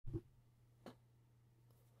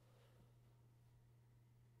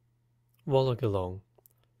Warlugulong,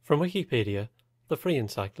 from Wikipedia, the free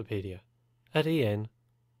encyclopedia, at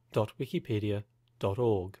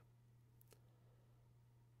en.wikipedia.org.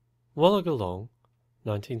 Warlugulong,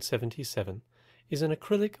 1977, is an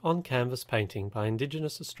acrylic on-canvas painting by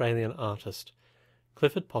Indigenous Australian artist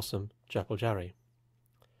Clifford Possum Japaljarri.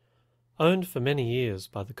 Owned for many years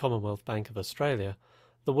by the Commonwealth Bank of Australia,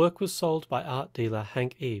 the work was sold by art dealer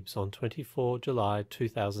Hank Eaves on 24 July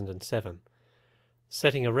 2007,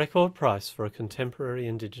 setting a record price for a contemporary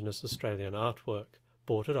Indigenous Australian artwork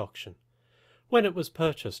bought at auction, when it was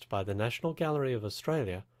purchased by the National Gallery of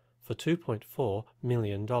Australia for $2.4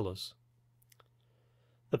 million.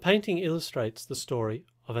 The painting illustrates the story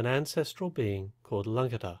of an ancestral being called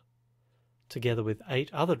Langata, together with 8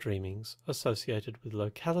 other dreamings associated with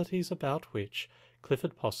localities about which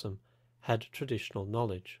Clifford Possum had traditional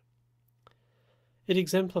knowledge. It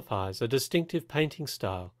exemplifies a distinctive painting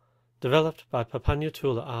style developed by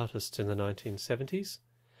Papunya-Tula artists in the 1970s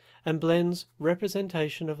and blends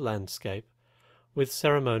representation of landscape with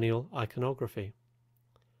ceremonial iconography.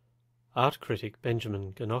 Art critic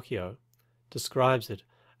Benjamin Ginocchio describes it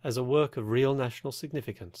as a work of real national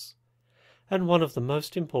significance and one of the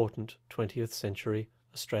most important 20th century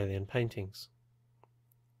Australian paintings.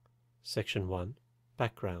 Section 1.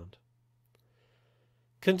 Background.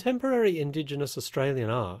 Contemporary Indigenous Australian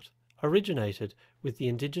art originated with the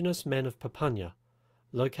Indigenous men of Papunya,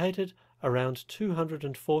 located around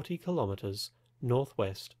 240 kilometres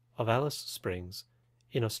northwest of Alice Springs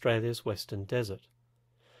in Australia's Western Desert,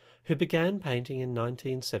 who began painting in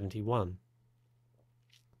 1971.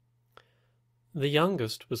 The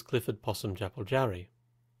youngest was Clifford Possum Japaljarri,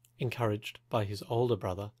 encouraged by his older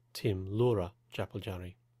brother Tim Lura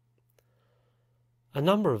Japaljarri. A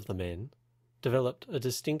number of the men developed a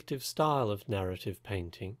distinctive style of narrative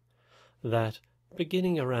painting that,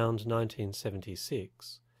 beginning around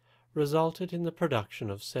 1976, resulted in the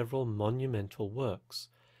production of several monumental works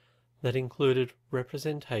that included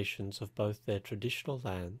representations of both their traditional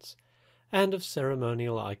lands and of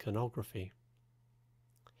ceremonial iconography.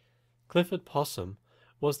 Clifford Possum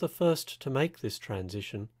was the first to make this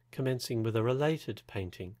transition, commencing with a related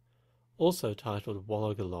painting, also titled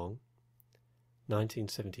Warlugulong,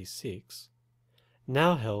 1976,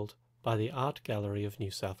 now held by the Art Gallery of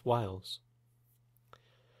New South Wales.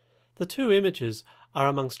 The 2 images are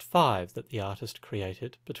amongst 5 that the artist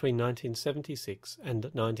created between 1976 and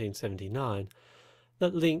 1979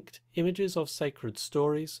 that linked images of sacred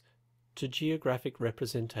stories to geographic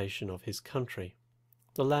representation of his country,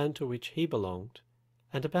 the land to which he belonged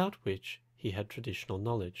and about which he had traditional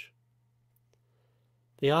knowledge.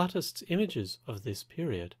 The artist's images of this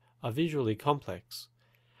period are visually complex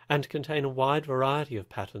and contain a wide variety of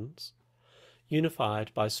patterns,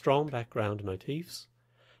 unified by strong background motifs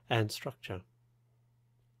and structure.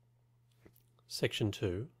 Section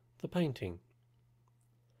 2. The painting.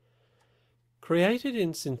 Created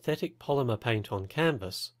in synthetic polymer paint on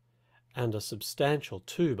canvas, and a substantial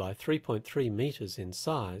 2 by 3.3 metres in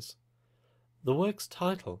size, the work's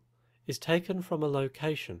title is taken from a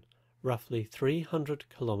location roughly 300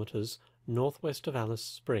 kilometres northwest of Alice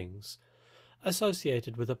Springs,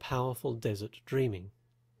 associated with a powerful desert dreaming.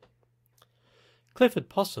 Clifford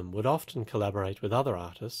Possum would often collaborate with other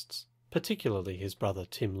artists, particularly his brother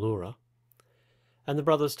Tim Lura, and the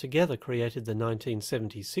brothers together created the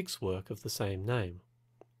 1976 work of the same name.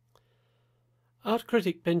 Art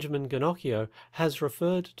critic Benjamin Ginocchio has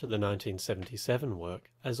referred to the 1977 work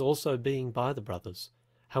as also being by the brothers.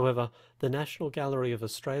 However, the National Gallery of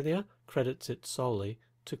Australia credits it solely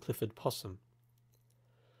to Clifford Possum.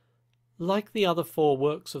 Like the other 4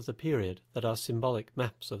 works of the period that are symbolic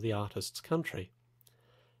maps of the artist's country,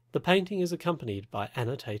 the painting is accompanied by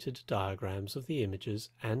annotated diagrams of the images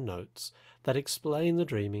and notes that explain the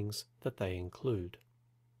dreamings that they include.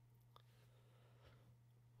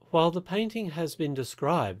 While the painting has been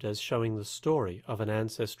described as showing the story of an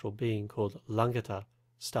ancestral being called Langata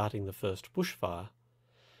starting the first bushfire,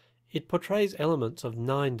 it portrays elements of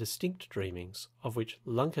 9 distinct dreamings, of which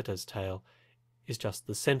Langata's tale is just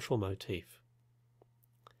the central motif.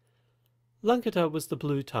 Langata was the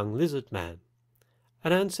blue-tongued lizard man,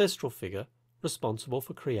 an ancestral figure responsible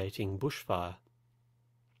for creating bushfire.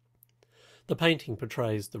 The painting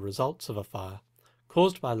portrays the results of a fire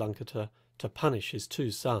caused by Langata to punish his 2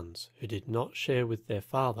 sons who did not share with their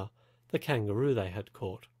father the kangaroo they had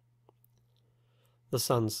caught. The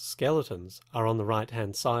sons' skeletons are on the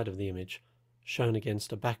right-hand side of the image, shown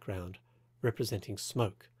against a background representing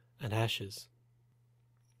smoke and ashes.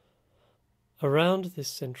 Around this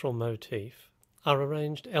central motif are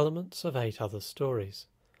arranged elements of 8 other stories,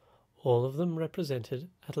 all of them represented,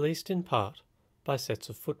 at least in part, by sets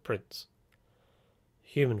of footprints,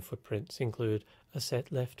 Human footprints include a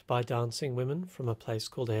set left by dancing women from a place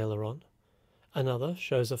called Aileron. Another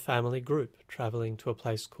shows a family group travelling to a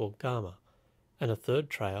place called Gama, and a third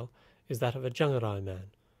trail is that of a Jungarai man,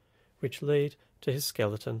 which lead to his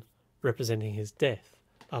skeleton representing his death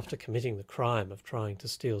after committing the crime of trying to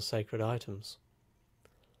steal sacred items.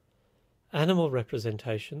 Animal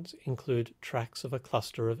representations include tracks of a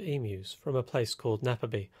cluster of emus from a place called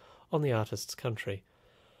Napaby on the artist's country,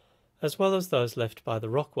 as well as those left by the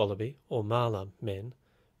rock wallaby or marla men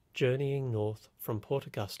journeying north from Port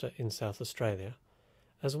Augusta in South Australia,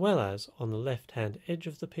 as well as, on the left-hand edge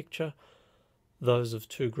of the picture, those of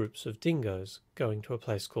two groups of dingoes going to a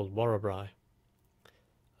place called Warrabri.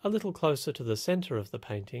 A little closer to the centre of the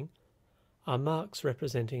painting are marks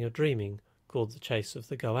representing a dreaming called the Chase of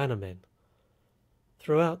the Goanna Men.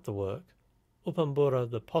 Throughout the work, Upambura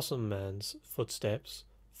the Possum Man's footsteps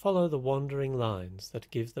follow the wandering lines that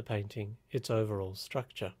give the painting its overall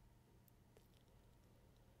structure.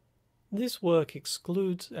 This work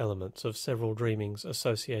excludes elements of several dreamings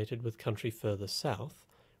associated with country further south,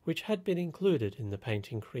 which had been included in the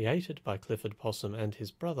painting created by Clifford Possum and his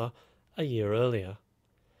brother a year earlier.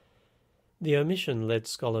 The omission led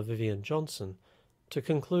scholar Vivian Johnson to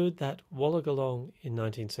conclude that Warlugulong in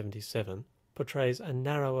 1977 portrays a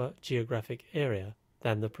narrower geographic area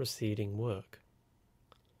than the preceding work.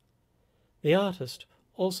 The artist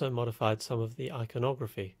also modified some of the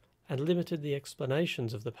iconography and limited the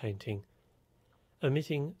explanations of the painting,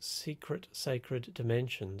 omitting secret sacred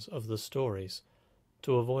dimensions of the stories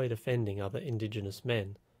to avoid offending other Indigenous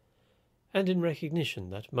men, and in recognition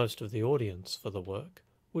that most of the audience for the work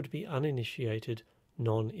would be uninitiated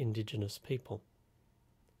non-Indigenous people.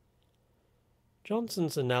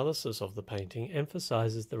 Johnson's analysis of the painting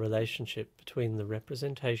emphasises the relationship between the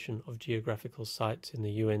representation of geographical sites in the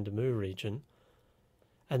Yuendamu region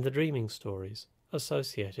and the dreaming stories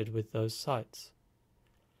associated with those sites.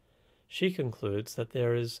 She concludes that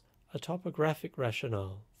there is a topographic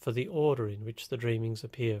rationale for the order in which the dreamings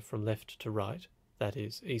appear from left to right, that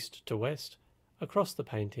is, east to west, across the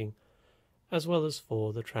painting, as well as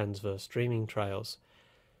for the transverse dreaming trails.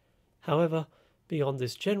 However, beyond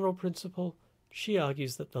this general principle, she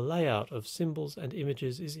argues that the layout of symbols and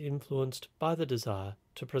images is influenced by the desire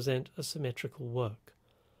to present a symmetrical work.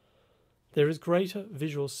 There is greater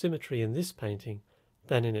visual symmetry in this painting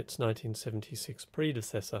than in its 1976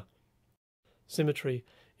 predecessor. Symmetry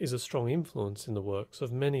is a strong influence in the works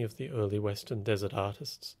of many of the early Western desert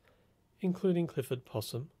artists, including Clifford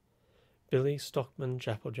Possum, Billy Stockman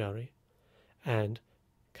Japojari, and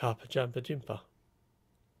Karpajampajimpa.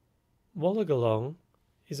 Warlugulong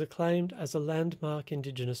is acclaimed as a landmark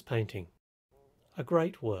Indigenous painting, a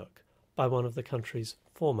great work by one of the country's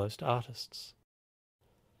foremost artists.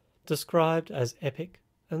 Described as epic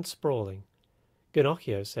and sprawling,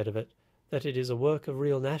 Ginocchio said of it that it is a work of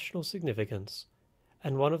real national significance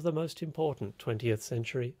and one of the most important 20th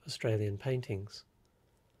century Australian paintings.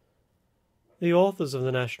 The authors of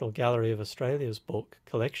the National Gallery of Australia's book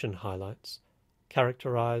Collection Highlights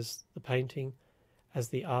characterise the painting as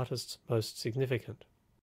the artist's most significant.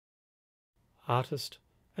 Artist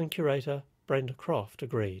and curator Brenda Croft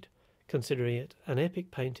agreed, considering it an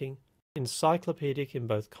epic painting, encyclopedic in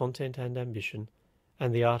both content and ambition,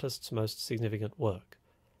 and the artist's most significant work.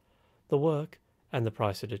 The work, and the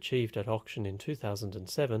price it achieved at auction in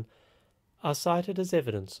 2007, are cited as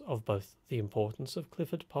evidence of both the importance of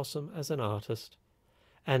Clifford Possum as an artist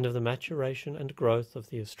and of the maturation and growth of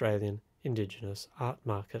the Australian Indigenous art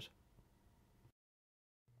market.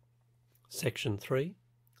 Section 3.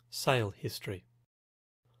 Sale History.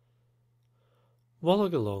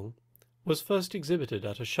 Warlugulong was first exhibited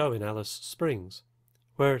at a show in Alice Springs,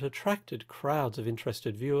 where it attracted crowds of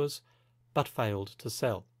interested viewers, but failed to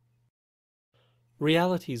sell.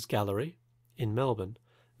 Realities Gallery, in Melbourne,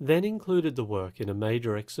 then included the work in a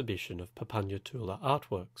major exhibition of Papunya-Tula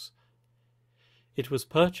artworks. It was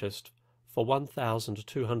purchased for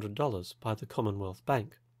 $1,200 by the Commonwealth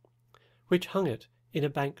Bank, which hung it in a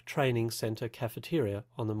bank training centre cafeteria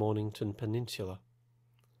on the Mornington Peninsula.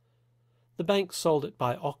 The bank sold it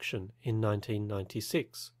by auction in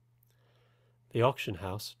 1996. The auction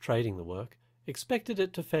house trading the work expected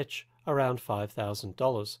it to fetch around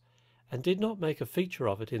 $5,000 and did not make a feature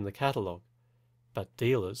of it in the catalogue, but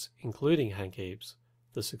dealers, including Hank Eaves,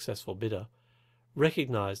 the successful bidder,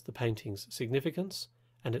 recognised the painting's significance,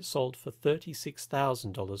 and it sold for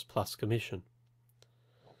 $36,000 plus commission.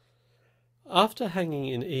 After hanging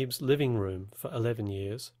in Eaves' living room for 11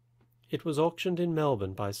 years, it was auctioned in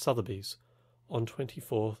Melbourne by Sotheby's on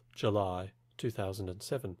 24 July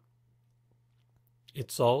 2007.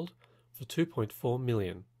 It sold for $2.4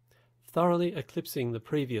 million, thoroughly eclipsing the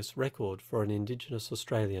previous record for an Indigenous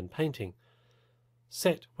Australian painting,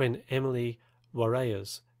 set when Emily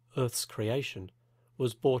Warrea's Earth's Creation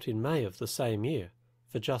was bought in May of the same year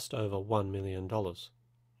for just over $1 million.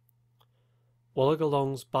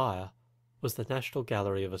 Warlugulong's buyer was the National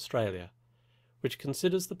Gallery of Australia, which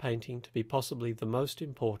considers the painting to be possibly the most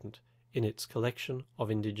important in its collection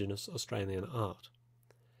of Indigenous Australian art.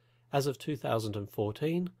 As of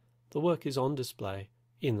 2014, the work is on display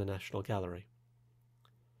in the National Gallery.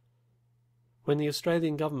 When the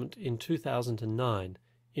Australian government in 2009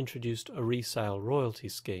 introduced a resale royalty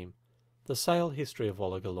scheme, the sale history of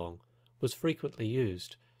Warlugulong was frequently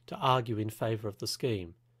used to argue in favour of the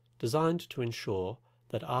scheme, designed to ensure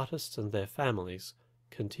that artists and their families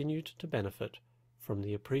continued to benefit from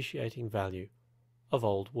the appreciating value of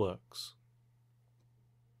old works.